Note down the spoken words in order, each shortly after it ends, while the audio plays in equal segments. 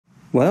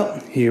Well,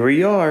 here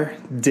we are,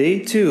 day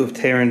 2 of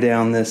tearing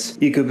down this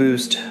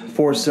EcoBoost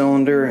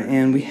 4-cylinder,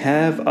 and we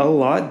have a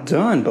lot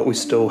done, but we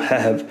still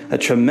have a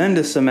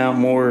tremendous amount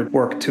more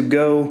work to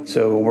go.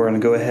 So we're gonna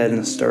go ahead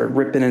and start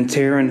ripping and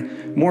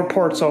tearing more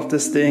parts off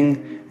this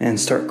thing and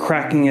start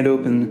cracking it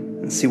open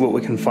and see what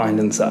we can find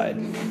inside.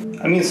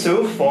 I mean,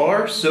 so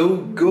far, so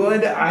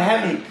good. I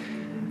haven't,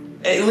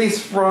 at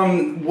least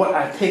from what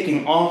I've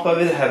taken off of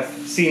it, have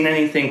seen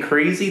anything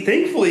crazy.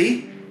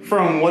 Thankfully,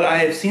 from what I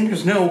have seen,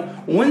 there's no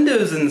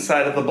windows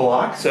inside of the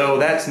block, so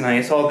that's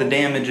nice. All the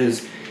damage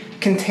is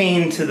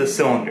contained to the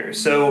cylinder.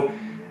 So,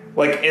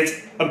 like, it's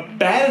a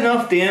bad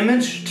enough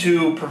damage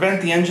to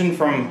prevent the engine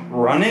from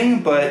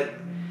running, but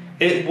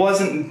it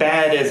wasn't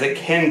bad as it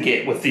can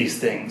get with these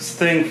things,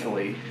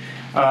 thankfully.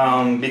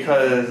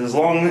 Because as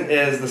long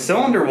as the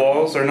cylinder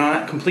walls are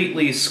not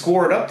completely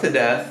scored up to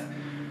death,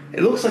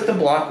 it looks like the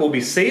block will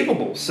be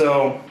savable.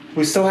 So,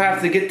 we still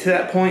have to get to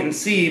that point and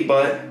see,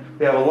 but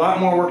we have a lot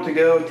more work to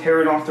go,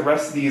 tearing off the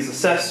rest of these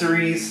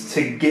accessories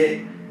to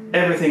get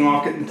everything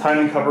off, get the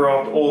timing cover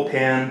off, the oil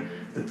pan,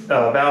 the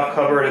valve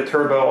cover, the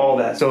turbo, all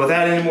that. So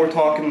without any more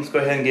talking, let's go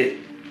ahead and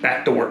get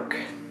back to work.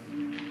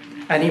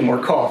 I need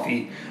more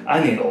coffee.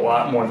 I need a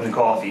lot more than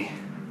coffee.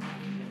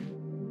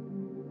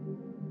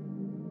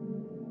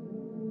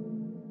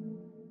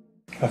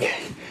 Okay,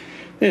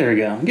 there we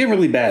go. I'm getting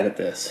really bad at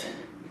this,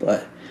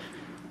 but,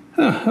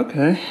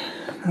 okay.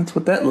 That's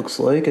what that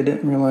looks like. I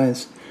didn't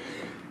realize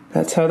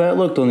that's how that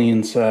looked on the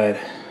inside.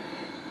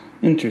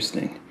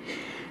 Interesting.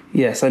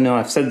 Yes, I know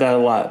I've said that a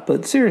lot,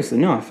 but seriously,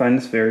 no, I find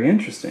this very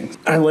interesting.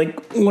 I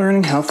like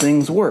learning how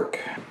things work.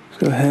 Let's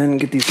go ahead and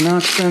get these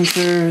knock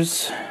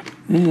sensors.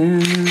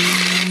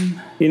 And,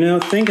 you know,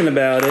 thinking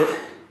about it,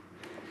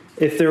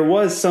 if there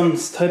was some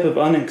type of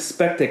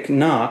unexpected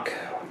knock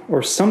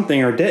or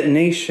something, or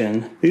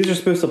detonation, these are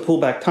supposed to pull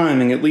back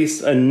timing at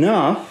least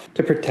enough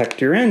to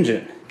protect your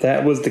engine. If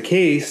that was the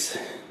case,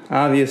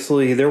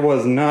 obviously there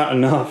was not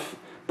enough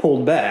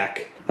pulled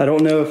back. I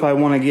don't know if I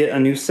want to get a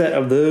new set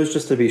of those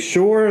just to be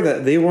sure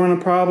that they weren't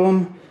a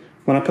problem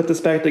when I put this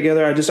back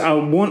together. I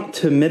want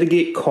to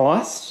mitigate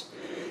costs,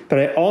 but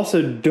I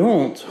also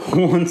don't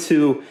want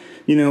to,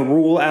 you know,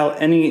 rule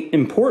out any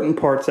important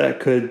parts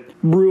that could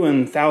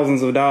ruin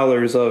thousands of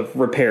dollars of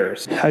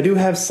repairs. I do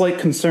have slight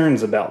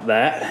concerns about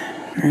that.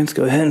 All right, let's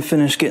go ahead and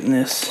finish getting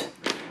this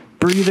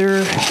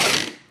breather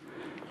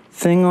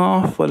thing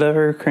off,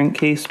 whatever,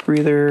 crankcase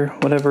breather,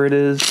 whatever it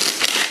is.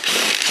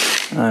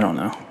 I don't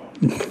know.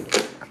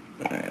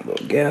 Alright,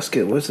 little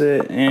gasket, what's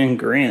it? And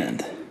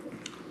grand.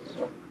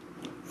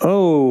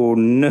 Oh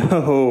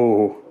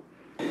no!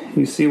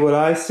 You see what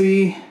I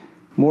see?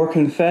 More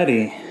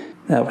confetti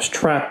that was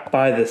trapped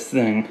by this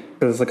thing.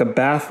 There's like a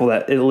baffle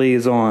that it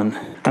lays on.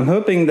 I'm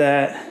hoping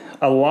that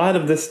a lot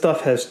of this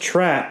stuff has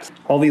trapped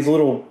all these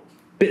little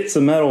bits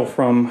of metal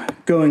from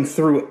going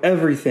through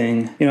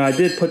everything. You know, I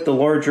did put the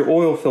larger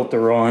oil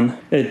filter on.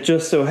 It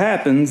just so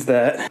happens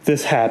that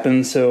this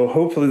happened, so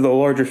hopefully the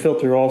larger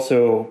filter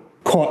also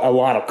caught a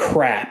lot of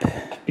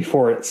crap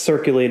before it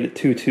circulated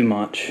too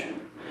much.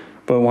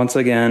 But once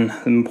again,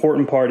 the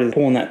important part is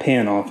pulling that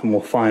pan off and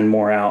we'll find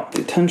more out.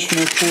 The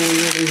tensioner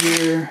pulley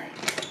over here.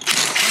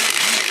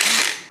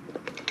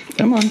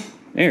 Come on,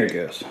 there it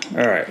goes.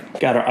 All right,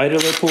 got our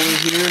idler pulley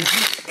here.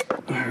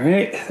 All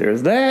right,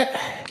 there's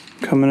that.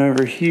 Coming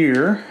over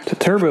here to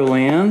turbo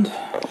land.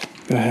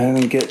 Go ahead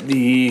and get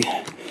the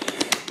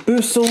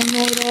boost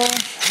solenoid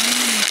off.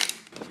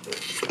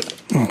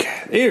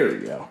 Okay, there we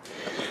go.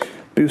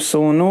 Boost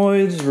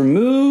solenoids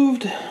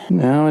removed.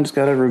 Now I just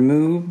gotta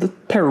remove the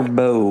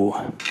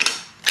turbo.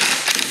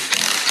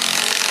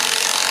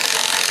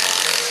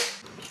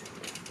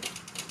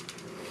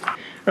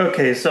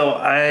 Okay, so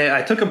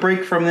I took a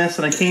break from this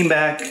and I came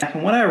back,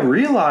 and what I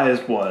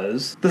realized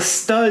was the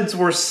studs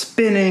were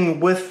spinning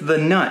with the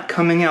nut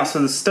coming out, so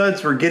the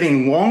studs were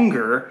getting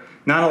longer,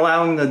 not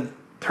allowing the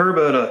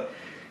turbo to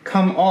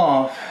come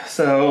off.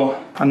 So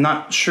I'm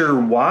not sure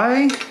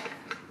why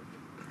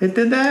it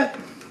did that.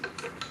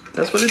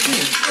 That's what it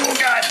did. Oh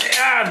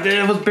god,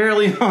 it was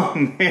barely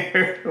on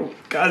there. Oh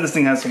god, this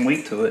thing has some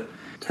weight to it.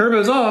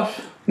 Turbo's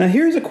off. Now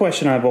here's a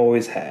question I've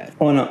always had.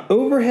 On an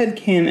overhead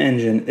cam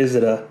engine, is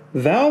it a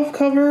valve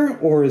cover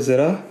or is it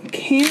a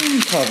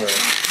cam cover?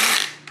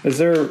 Is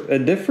there a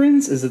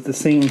difference? Is it the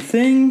same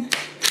thing?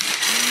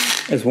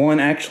 Is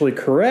one actually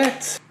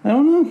correct? I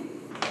don't know.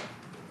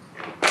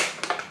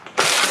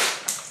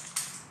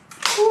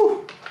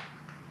 Whew.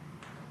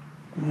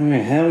 All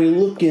right, how are we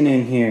looking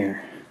in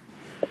here?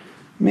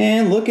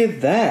 Man, look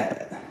at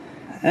that.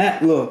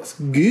 That looks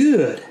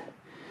good.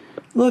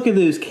 Look at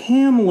those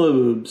cam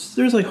lobes.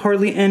 There's like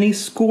hardly any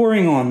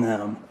scoring on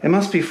them. It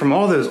must be from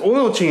all those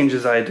oil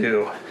changes I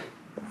do.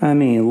 I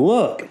mean,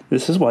 look.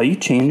 This is why you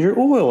change your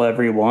oil,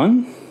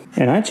 everyone.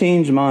 And I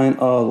change mine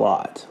a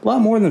lot. A lot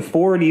more than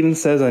Ford even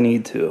says I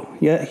need to.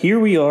 Yet here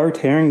we are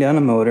tearing down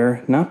a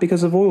motor, not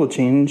because of oil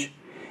change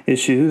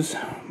issues,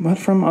 but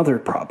from other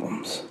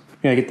problems.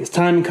 We gotta get this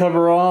timing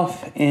cover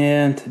off,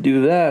 and to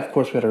do that, of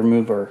course, we gotta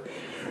remove our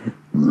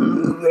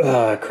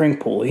crank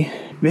pulley.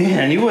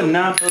 Man, you would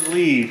not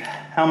believe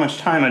how much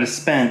time I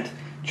just spent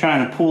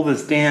trying to pull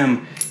this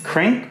damn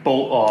crank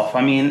bolt off.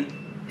 I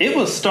mean, it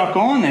was stuck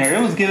on there.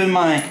 It was giving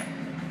my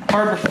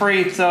Harbor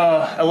Freight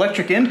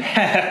electric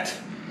impact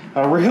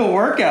a real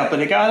workout, but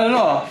it got it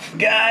off.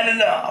 Got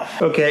it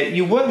off. Okay,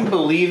 you wouldn't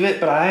believe it,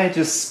 but I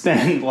just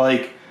spent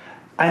like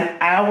an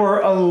hour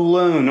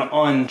alone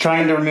on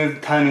trying to remove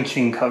the timing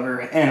chain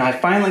cover, and I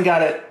finally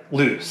got it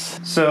loose.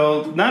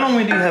 So not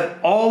only do you have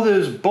all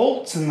those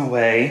bolts in the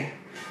way,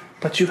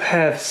 but you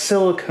have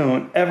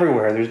silicone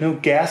everywhere. There's no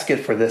gasket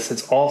for this.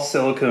 It's all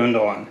siliconed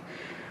on,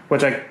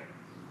 which I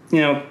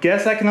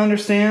guess I can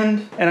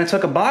understand. And I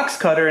took a box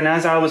cutter, and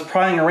as I was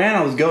prying around,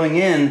 I was going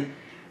in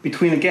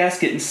between the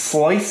gasket and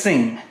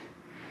slicing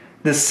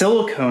the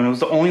silicone. It was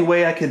the only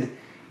way I could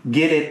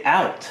get it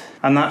out.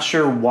 I'm not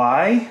sure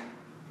why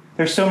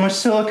there's so much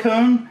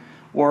silicone,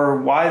 or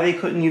why they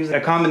couldn't use a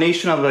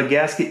combination of a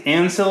gasket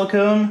and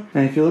silicone.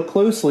 And if you look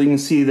closely, you can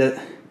see that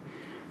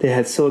they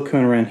had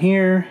silicone around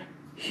here,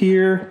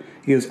 here,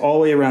 it goes all the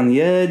way around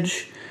the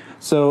edge.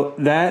 So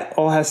that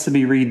all has to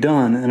be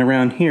redone, and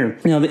around here.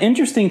 Now the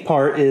interesting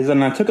part is,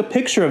 and I took a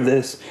picture of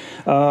this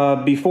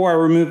before I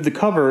removed the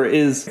cover,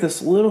 is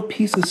this little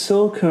piece of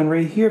silicone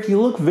right here. If you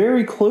look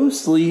very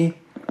closely,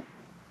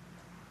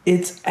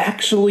 it's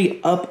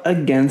actually up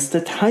against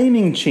the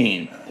timing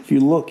chain. If you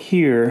look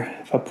here,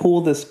 if I pull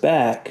this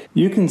back,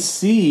 you can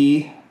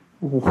see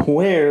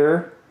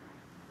where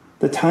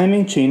the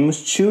timing chain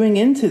was chewing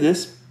into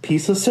this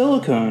piece of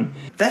silicone.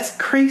 That's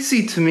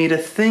crazy to me to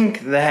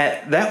think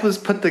that that was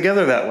put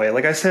together that way.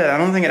 Like I said, I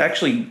don't think it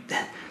actually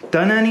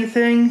done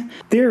anything.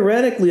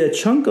 Theoretically, a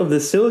chunk of the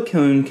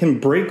silicone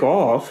can break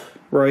off,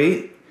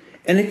 right?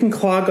 And it can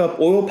clog up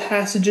oil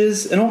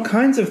passages and all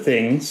kinds of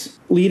things,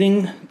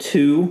 leading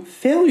to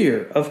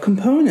failure of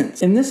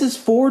components. And this is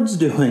Ford's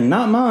doing,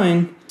 not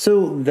mine.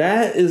 So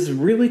that is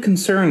really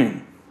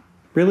concerning,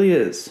 really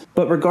is.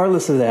 But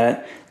regardless of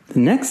that, the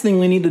next thing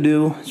we need to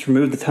do is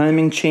remove the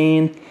timing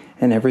chain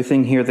and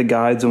everything here, the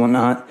guides and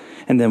whatnot.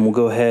 And then we'll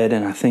go ahead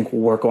and I think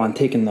we'll work on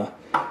taking the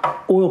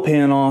oil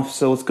pan off.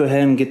 So let's go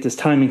ahead and get this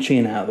timing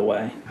chain out of the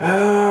way.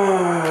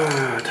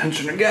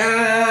 Attention to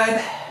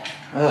God.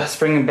 It's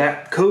bringing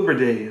back Cobra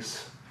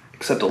days,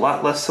 except a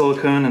lot less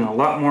silicone and a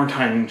lot more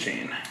timing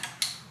chain.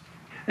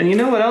 And you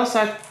know what else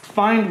I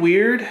find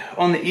weird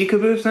on the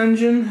EcoBoost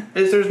engine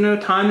is there's no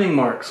timing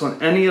marks on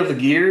any of the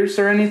gears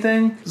or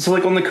anything. So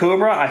like on the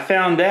Cobra, I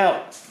found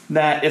out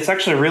that it's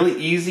actually really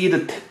easy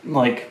to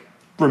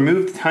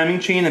remove the timing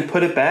chain and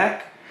put it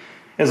back,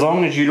 as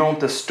long as you don't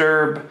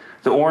disturb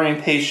the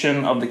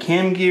orientation of the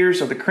cam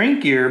gears or the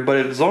crank gear.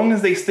 But as long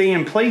as they stay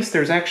in place,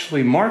 there's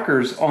actually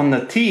markers on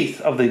the teeth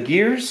of the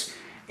gears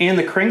and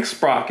the crank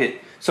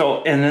sprocket.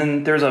 So, and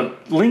then there's a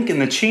link in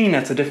the chain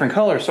that's a different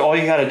color. So all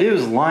you gotta do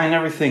is line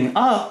everything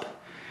up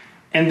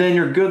and then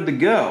you're good to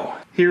go.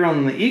 Here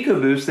on the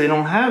EcoBoost, they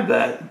don't have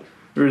that.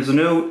 There's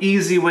no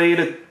easy way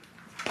to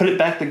put it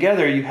back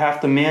together. You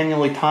have to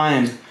manually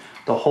time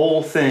the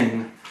whole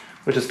thing,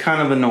 which is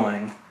kind of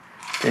annoying.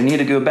 They need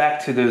to go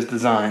back to those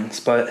designs.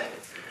 But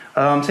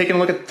taking a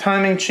look at the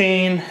timing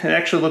chain, it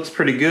actually looks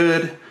pretty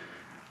good.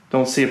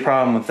 Don't see a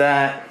problem with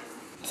that.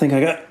 I think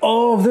I got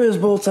all of those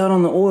bolts out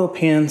on the oil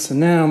pan, so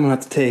now I'm gonna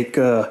have to take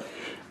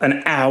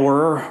an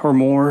hour or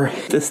more.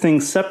 This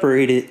thing's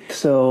separated,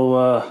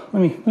 so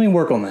let me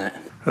work on that.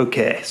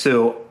 Okay,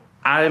 so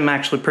I'm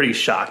actually pretty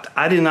shocked.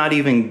 I did not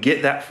even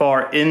get that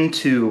far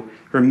into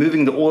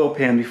removing the oil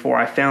pan before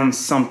I found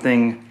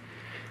something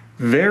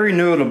very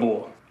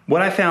notable.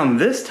 What I found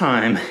this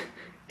time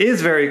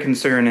is very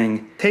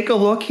concerning. Take a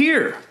look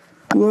here.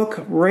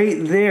 Look right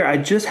there. I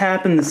just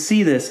happened to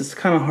see this. It's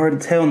kind of hard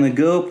to tell in the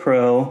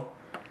GoPro.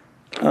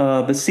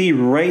 But see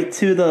right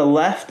to the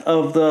left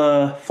of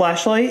the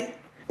flashlight,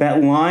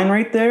 that line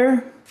right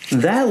there,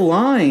 that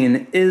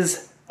line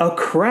is a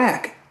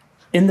crack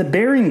in the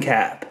bearing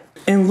cap.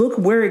 And look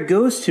where it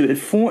goes to.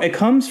 It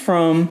comes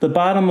from the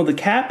bottom of the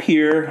cap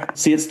here.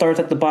 See, it starts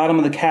at the bottom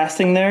of the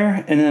casting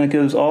there, and then it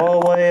goes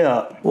all the way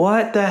up.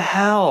 What the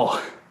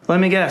hell? Let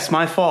me guess,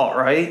 my fault,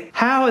 right?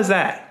 How is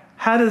that?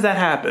 How does that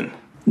happen?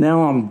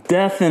 Now I'm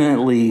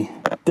definitely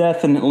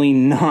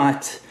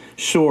not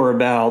sure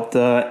about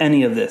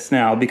any of this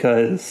now,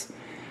 because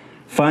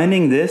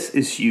finding this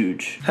is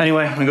huge.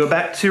 Anyway, I'm gonna go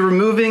back to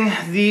removing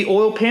the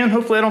oil pan.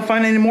 Hopefully I don't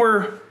find any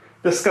more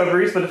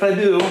discoveries, but if I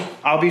do,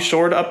 I'll be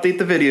sure to update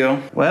the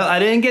video. Well, I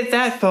didn't get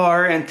that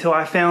far until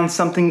I found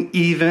something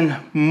even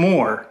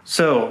more.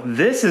 So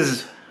this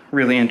is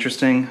really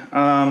interesting.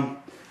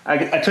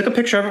 I took a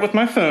picture of it with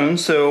my phone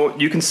so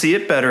you can see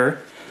it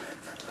better.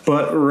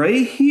 But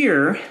right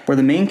here, where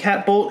the main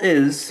cap bolt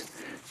is,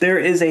 there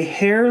is a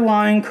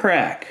hairline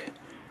crack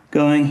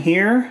going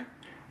here.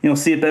 You'll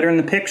see it better in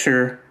the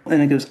picture.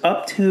 And it goes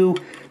up to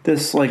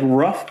this like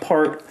rough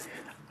part.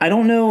 I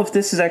don't know if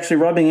this is actually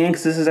rubbing in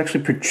because this is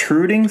actually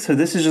protruding. So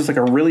this is just like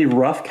a really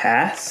rough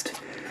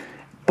cast.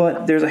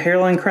 But there's a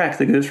hairline crack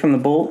that goes from the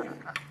bolt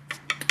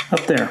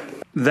up there.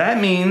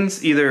 That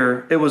means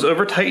either it was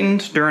over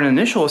tightened during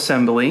initial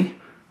assembly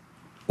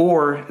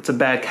or it's a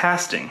bad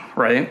casting,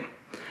 right?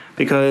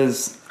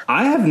 Because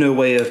I have no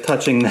way of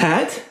touching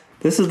that.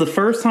 This is the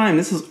first time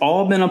this has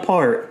all been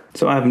apart,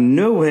 so I have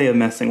no way of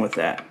messing with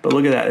that. But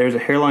look at that, there's a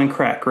hairline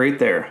crack right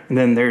there. And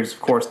then there's,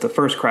 of course, the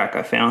first crack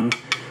I found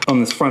on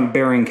this front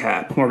bearing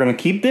cap. We're gonna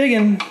keep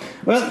digging.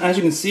 Well, as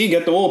you can see,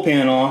 got the oil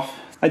pan off.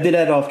 I did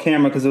that off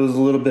camera because it was a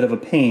little bit of a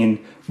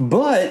pain.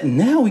 But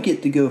now we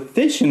get to go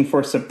fishing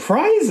for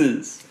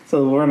surprises.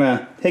 So we're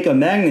gonna take a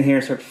magnet here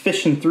and start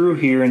fishing through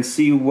here and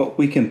see what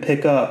we can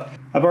pick up.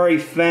 I've already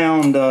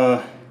found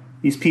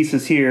these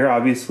pieces here.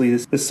 Obviously,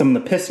 this is some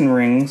of the piston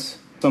rings.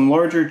 Some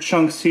larger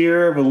chunks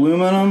here of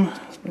aluminum.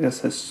 I guess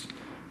that's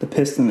the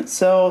piston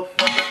itself.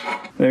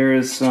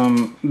 There's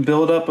some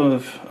buildup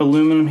of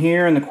aluminum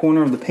here in the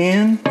corner of the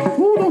pan.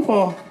 Ooh, don't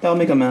fall. That'll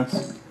make a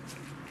mess.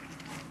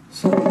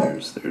 So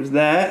there's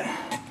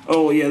that.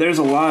 Oh yeah, there's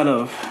a lot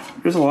of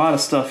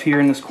stuff here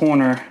in this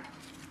corner.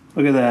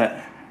 Look at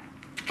that.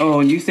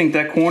 Oh, and you think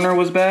that corner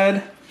was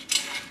bad?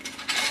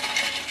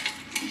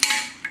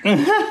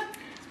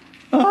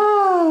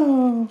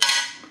 Oh,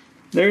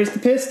 there's the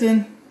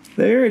piston.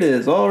 There it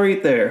is, all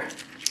right there.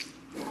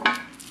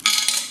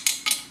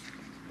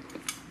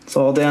 It's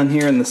all down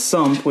here in the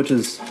sump, which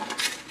is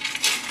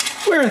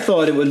where I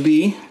thought it would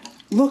be.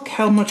 Look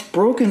how much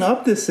broken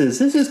up this is.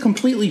 This is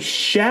completely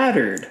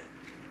shattered.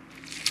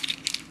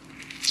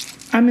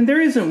 I mean,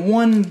 there isn't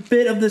one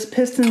bit of this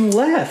piston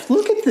left.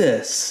 Look at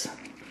this.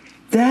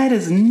 That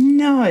is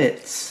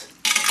nuts.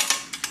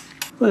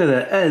 Look at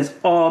that. That is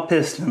all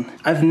piston.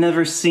 I've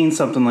never seen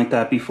something like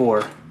that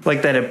before.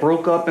 Like that it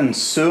broke up in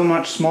so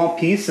much small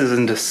pieces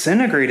and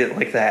disintegrated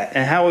like that,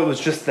 and how it was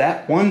just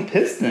that one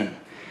piston.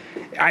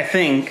 I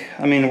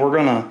mean, we're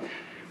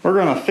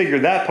gonna figure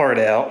that part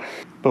out.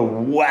 But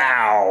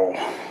wow.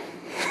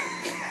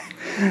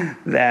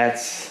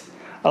 That's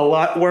a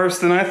lot worse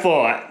than I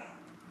thought.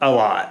 A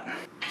lot.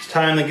 It's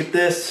time to get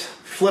this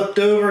flipped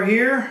over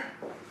here.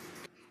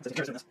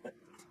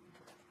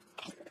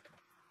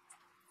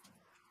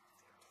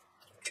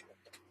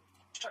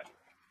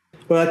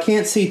 Well, I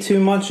can't see too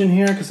much in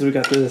here because we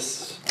got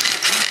this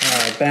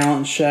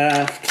balance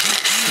shaft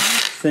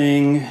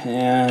thing,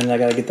 and I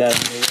gotta get that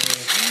out of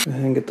the way.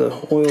 And get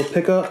the oil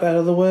pickup out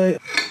of the way.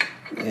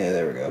 Yeah,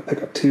 there we go.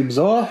 Pickup tube's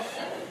off.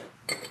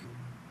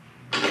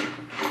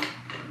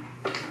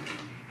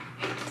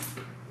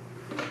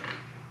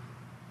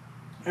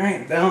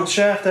 Alright, balance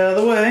shaft out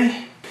of the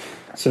way.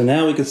 So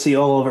now we can see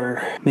all of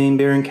our main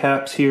bearing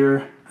caps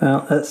here.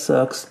 Well, that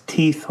sucks.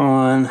 Teeth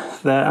on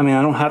that. I mean,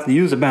 I don't have to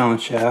use a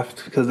balance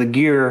shaft because the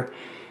gear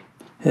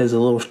is a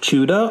little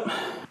chewed up.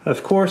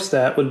 Of course,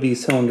 that would be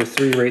cylinder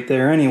 3 right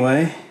there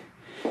anyway.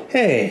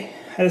 Hey,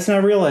 I just now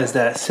realized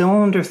that.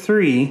 Cylinder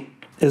 3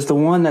 is the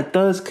one that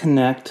does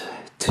connect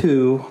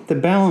to the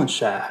balance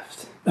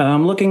shaft.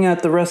 I'm looking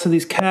at the rest of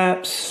these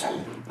caps.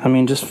 I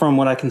mean, just from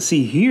what I can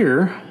see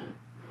here,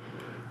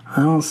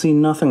 I don't see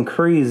nothing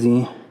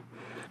crazy.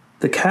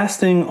 The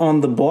casting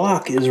on the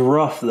block is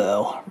rough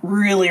though,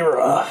 really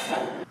rough.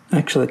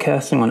 Actually, the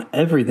casting on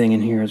everything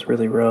in here is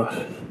really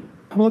rough.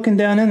 I'm looking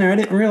down in there, I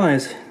didn't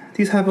realize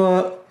these have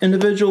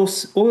individual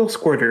oil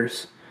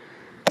squirters.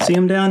 See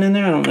them down in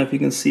there? I don't know if you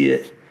can see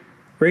it.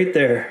 Right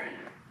there.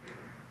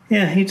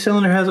 Yeah, each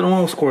cylinder has an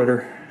oil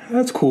squirter.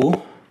 That's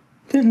cool.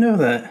 Didn't know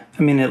that.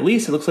 I mean, at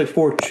least it looks like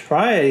Ford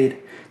tried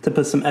to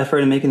put some effort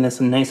in making this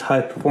a nice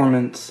high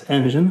performance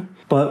engine.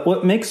 But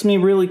what makes me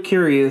really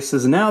curious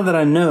is now that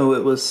I know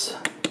it was,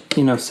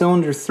 you know,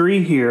 cylinder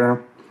 3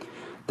 here,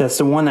 that's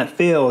the one that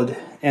failed,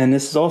 and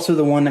this is also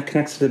the one that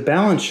connects to the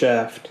balance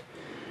shaft.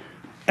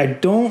 I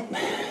don't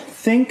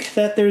think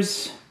that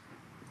there's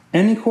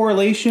any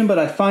correlation, but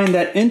I find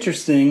that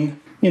interesting.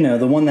 You know,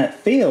 the one that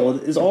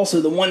failed is also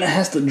the one that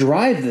has to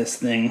drive this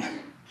thing,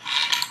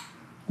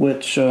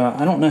 which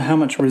I don't know how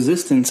much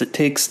resistance it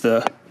takes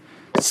to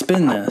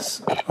spin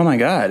this. Oh my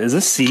God, is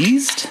this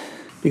seized?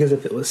 Because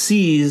if it was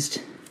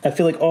seized, I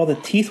feel like all the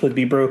teeth would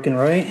be broken,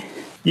 right?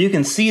 You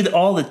can see that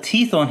all the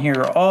teeth on here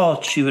are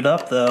all chewed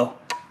up though.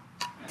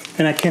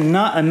 And I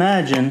cannot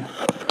imagine.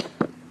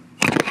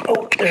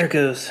 Oh, there it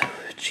goes.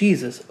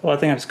 Jesus. Oh, I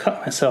think I just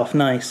cut myself.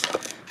 Nice.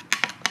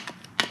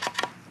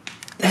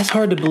 That's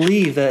hard to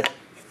believe that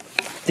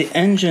the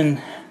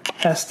engine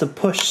has to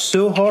push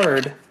so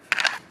hard,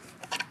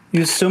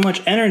 use so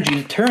much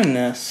energy to turn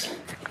this.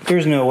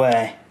 There's no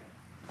way.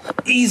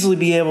 Easily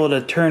be able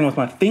to turn with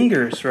my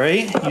fingers,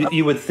 right?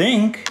 You would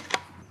think.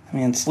 I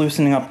mean, it's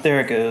loosening up. There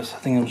it goes. I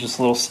think it was just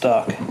a little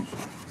stuck.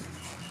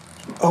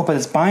 Oh, but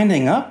it's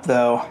binding up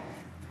though.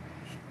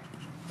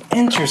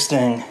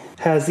 Interesting.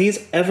 Has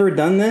these ever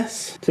done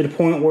this to the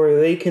point where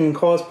they can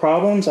cause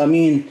problems? I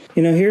mean,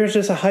 you know, here's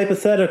just a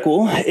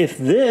hypothetical. If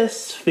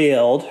this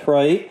failed,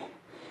 right,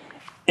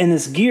 and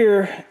this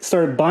gear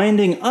started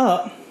binding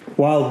up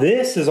while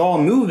this is all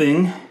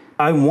moving,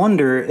 I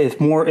wonder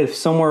if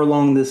somewhere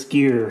along this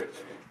gear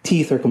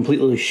teeth are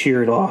completely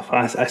sheared off.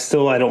 I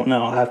don't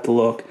know. I'll have to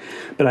look.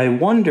 But I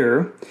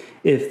wonder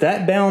if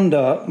that bound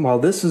up while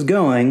this is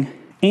going,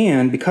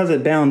 and because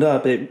it bound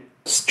up, it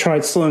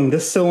tried slowing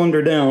this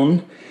cylinder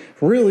down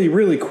really,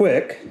 really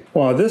quick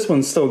while this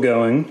one's still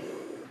going.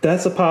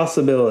 That's a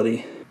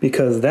possibility,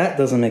 because that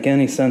doesn't make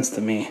any sense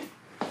to me.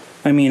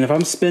 I mean, if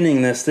I'm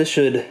spinning this,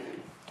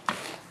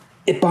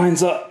 it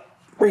binds up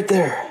right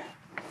there.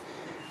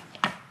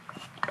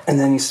 And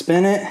then you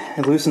spin it,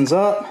 it loosens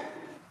up.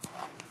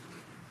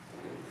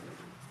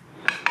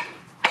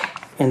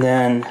 And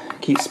then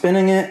keep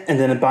spinning it, and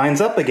then it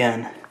binds up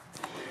again.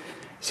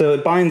 So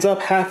it binds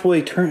up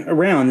halfway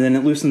around, and then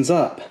it loosens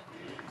up.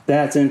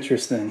 That's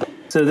interesting.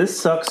 So this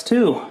sucks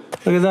too.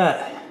 Look at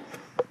that.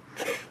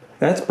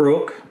 That's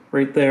broke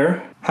right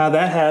there. How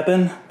that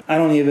happened, I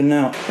don't even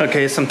know.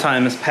 Okay, some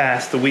time has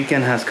passed. The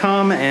weekend has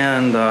come,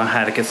 and I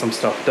had to get some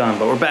stuff done.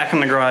 But we're back in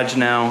the garage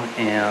now,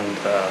 and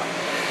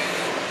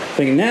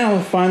thinking now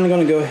we're finally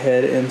gonna go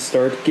ahead and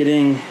start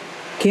getting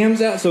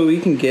cams out so we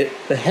can get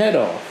the head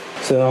off.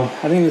 So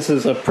I think this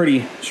is a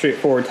pretty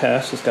straightforward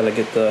task. Just gotta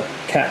get the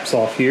caps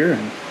off here,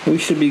 and we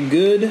should be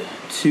good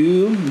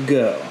to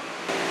go.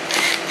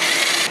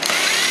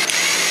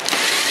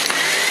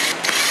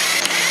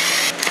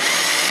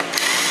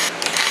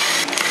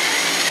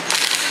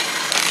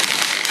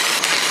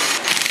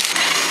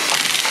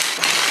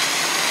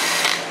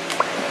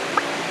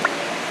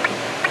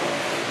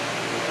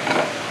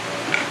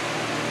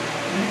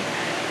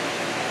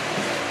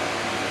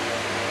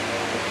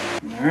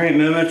 All right,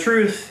 moment of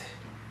truth.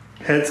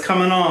 Head's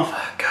coming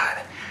off. God,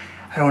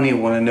 I don't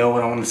even want to know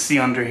what I want to see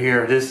under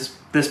here. This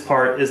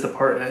part is the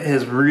part that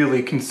has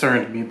really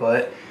concerned me,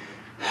 but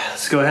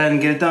let's go ahead and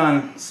get it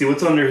done. See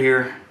what's under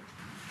here.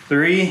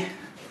 3,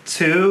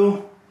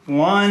 2,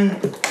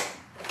 1.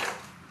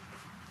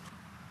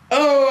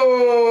 Oh!